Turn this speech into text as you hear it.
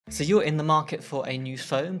So you're in the market for a new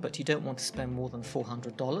phone, but you don't want to spend more than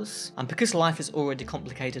 $400. And because life is already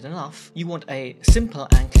complicated enough, you want a simple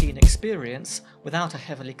and clean experience without a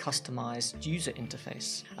heavily customized user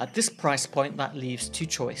interface. At this price point, that leaves two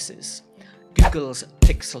choices: Google's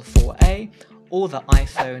Pixel 4a or the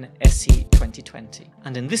iPhone SE 2020.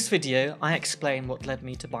 And in this video, I explain what led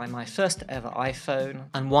me to buy my first ever iPhone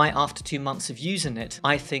and why after 2 months of using it,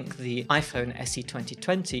 I think the iPhone SE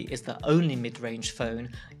 2020 is the only mid-range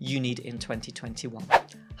phone you need in 2021.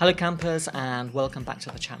 Hello campers and welcome back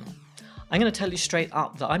to the channel. I'm going to tell you straight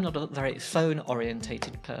up that I'm not a very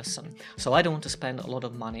phone-orientated person, so I don't want to spend a lot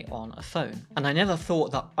of money on a phone. And I never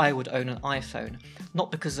thought that I would own an iPhone, not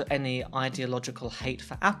because of any ideological hate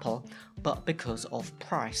for Apple, but because of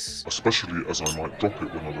price. Especially as I might drop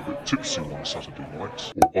it when I'm a bit tipsy one Saturday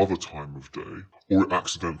night, or other time of day, or it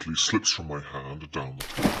accidentally slips from my hand down the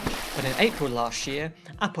toilet. But in April last year,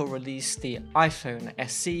 Apple released the iPhone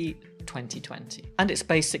SE 2020. And it's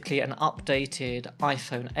basically an updated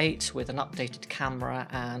iPhone 8 with an updated camera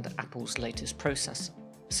and Apple's latest processor.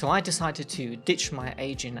 So I decided to ditch my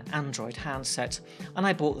aging Android handset and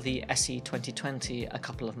I bought the SE 2020 a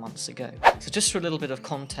couple of months ago. So just for a little bit of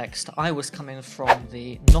context, I was coming from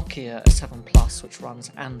the Nokia 7 Plus, which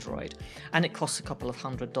runs Android, and it costs a couple of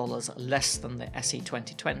 $100 less than the SE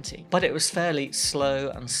 2020. But it was fairly slow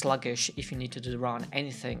and sluggish if you needed to run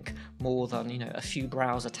anything more than, a few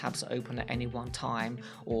browser tabs open at any one time,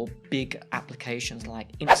 or big applications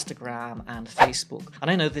like Instagram and Facebook. And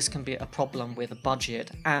I know this can be a problem with a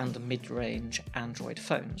budget and mid-range Android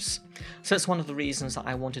phones. So that's one of the reasons that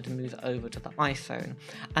I wanted to move over to the iPhone,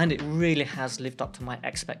 and it really has lived up to my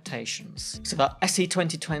expectations. So the SE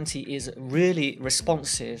 2020 is really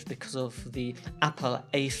responsive because of the Apple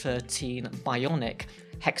A13 Bionic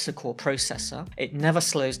hexa-core processor. It never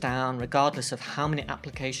slows down regardless of how many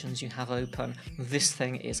applications you have open. This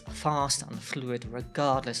thing is fast and fluid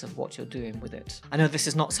regardless of what you're doing with it. I know this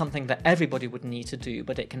is not something that everybody would need to do,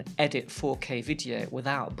 but it can edit 4K video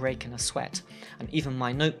without breaking a sweat. And even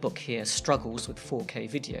my notebook here struggles with 4K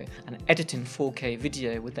video, and editing 4K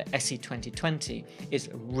video with the SE 2020 is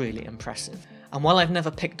really impressive. And while I've never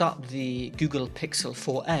picked up the Google Pixel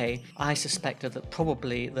 4a, I suspected that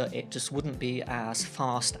probably that it just wouldn't be as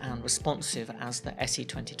fast and responsive as the SE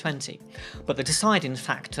 2020. But the deciding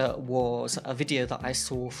factor was a video that I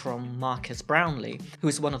saw from Marques Brownlee, who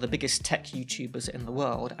is one of the biggest tech YouTubers in the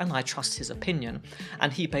world, and I trust his opinion.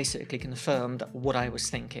 And he basically confirmed what I was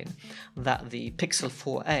thinking, that the Pixel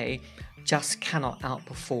 4a just cannot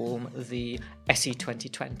outperform the SE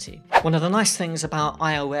 2020. One of the nice things about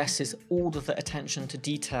iOS is all of the attention to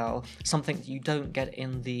detail, something that you don't get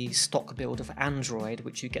in the stock build of Android,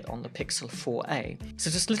 which you get on the Pixel 4a.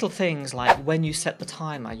 So just little things like when you set the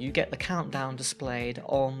timer, you get the countdown displayed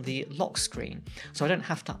on the lock screen, so I don't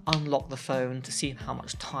have to unlock the phone to see how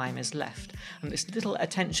much time is left. And this little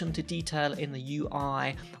attention to detail in the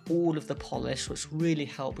UI, all of the polish, which really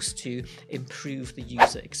helps to improve the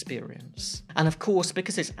user experience. And of course,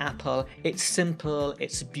 because it's Apple, it's simple,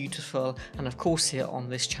 it's beautiful, and of course here on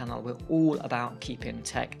this channel we're all about keeping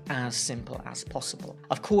tech as simple as possible.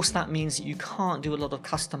 Of course that means that you can't do a lot of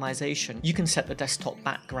customization. You can set the desktop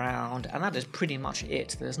background and that is pretty much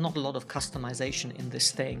it. There's not a lot of customization in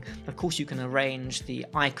this thing. Of course you can arrange the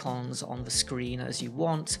icons on the screen as you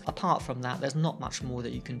want. Apart from that, there's not much more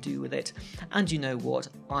that you can do with it, and you know what,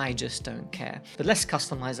 I just don't care. The less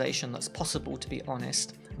customization that's possible, to be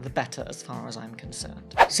honest, the better as far as I'm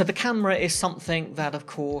concerned. So the camera is something that of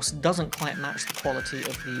course doesn't quite match the quality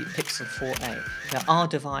of the Pixel 4a. There are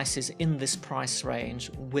devices in this price range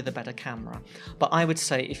with a better camera, but I would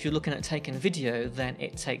say if you're looking at taking video, then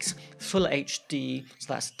it takes full HD,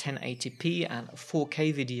 so that's 1080p and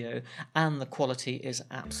 4K video, and the quality is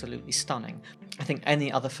absolutely stunning. I think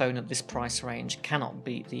any other phone at this price range cannot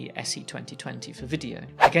beat the SE 2020 for video.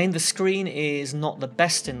 Again, the screen is not the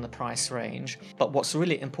best in the price range, but what's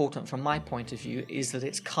really important from my point of view is that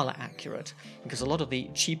it's color accurate, because a lot of the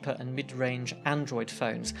cheaper and mid-range Android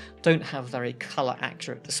phones don't have very color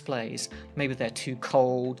accurate displays. Maybe they're too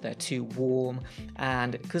cold, they're too warm,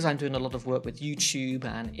 and because I'm doing a lot of work with YouTube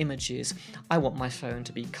and images, I want my phone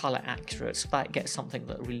to be color accurate so that I get something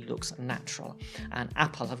that really looks natural, and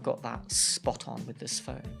Apple have got that spot on. on with this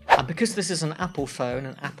phone. And because this is an Apple phone,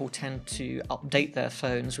 and Apple tend to update their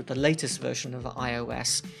phones with the latest version of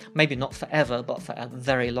iOS, maybe not forever, but for a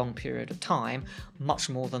very long period of time, much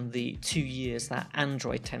more than the 2 years that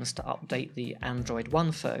Android tends to update the Android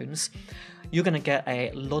One phones, you're going to get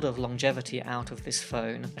a lot of longevity out of this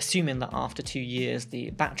phone, assuming that after 2 years the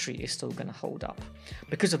battery is still going to hold up.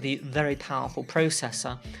 Because of the very powerful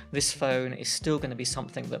processor, this phone is still going to be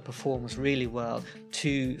something that performs really well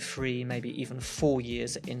 2, 3, maybe even 4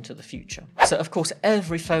 years into the future. So of course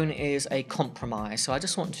every phone is a compromise, so I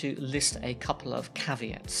just want to list a couple of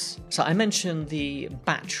caveats. So I mentioned the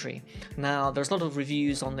battery. Now there's a lot of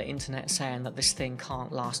reviews on the internet saying that this thing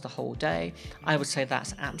can't last a whole day. I would say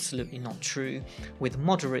that's absolutely not true. With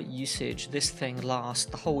moderate usage, this thing lasts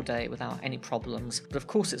the whole day without any problems. But of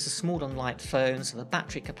course it's a small and light phone, so the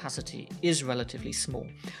battery capacity is relatively small.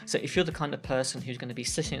 So if you're the kind of person who's going to be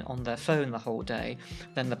sitting on their phone the whole day,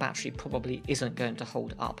 then the battery probably isn't going to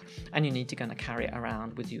hold up, and you need to carry it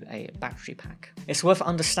around with you a battery pack. It's worth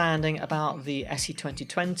understanding about the SE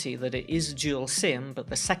 2020 that it is dual SIM, but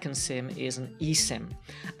the second SIM is an eSIM,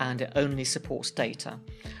 and it only supports data.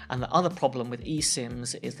 And the other problem with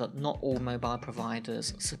eSIMs is that not all mobile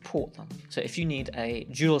providers support them. So if you need a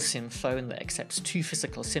dual SIM phone that accepts 2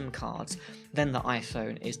 physical SIM cards, then the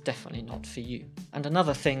iPhone is definitely not for you. And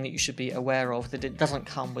another thing that you should be aware of, that it doesn't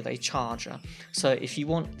come with a charger. So if you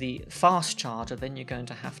want the fast charger, then you're going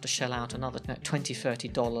to have to shell out another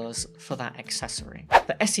 $20–30 for that accessory.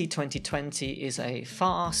 The SE 2020 is a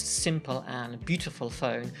fast, simple and beautiful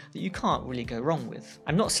phone that you can't really go wrong with.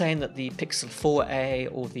 I'm not saying that the Pixel 4a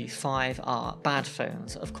or the 5 are bad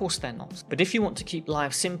phones, of course they're not. But if you want to keep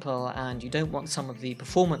life simple and you don't want some of the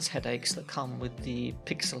performance headaches that come with the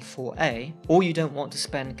Pixel 4a, or you don't want to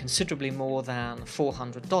spend considerably more than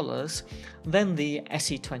 $400, then the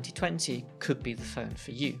SE 2020 could be the phone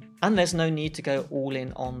for you. And there's no need to go all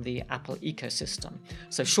in on the Apple ecosystem.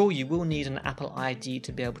 So sure, you will need an Apple ID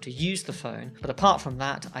to be able to use the phone, but apart from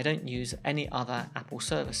that, I don't use any other Apple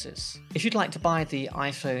services. If you'd like to buy the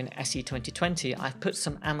iPhone SE 2020, I've put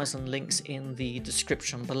some Amazon links in the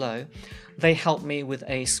description below. They help me with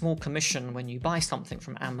a small commission when you buy something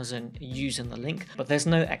from Amazon using the link, but there's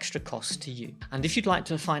no extra cost to you. And if you'd like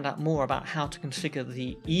to find out more about how to configure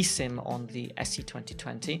the eSIM on the SE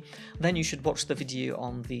 2020, then you should watch the video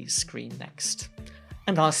on the screen next.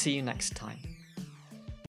 And I'll see you next time.